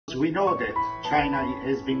We know that China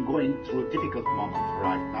has been going through a difficult moment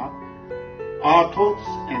right now. Our thoughts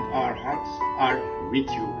and our hearts are with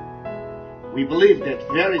you. We believe that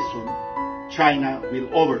very soon China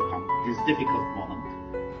will overcome this difficult moment.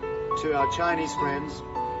 To our Chinese friends,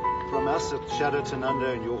 from us at Shadow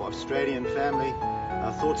Tanunda and your Australian family,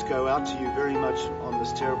 our thoughts go out to you very much on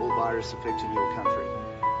this terrible virus affecting your country.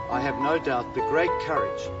 I have no doubt the great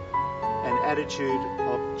courage and attitude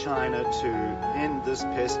of China to end this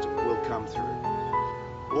pest will come through.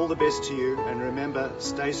 All the best to you, and remember,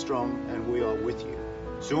 stay strong and we are with you.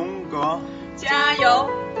 中国加油！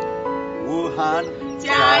武汉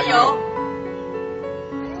加油！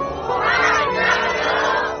武汉加油！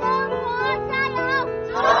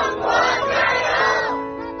中国加油！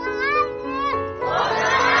我们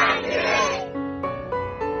爱你！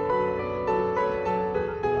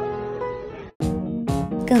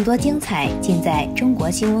更多精彩尽在中国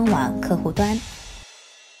新闻网客户端。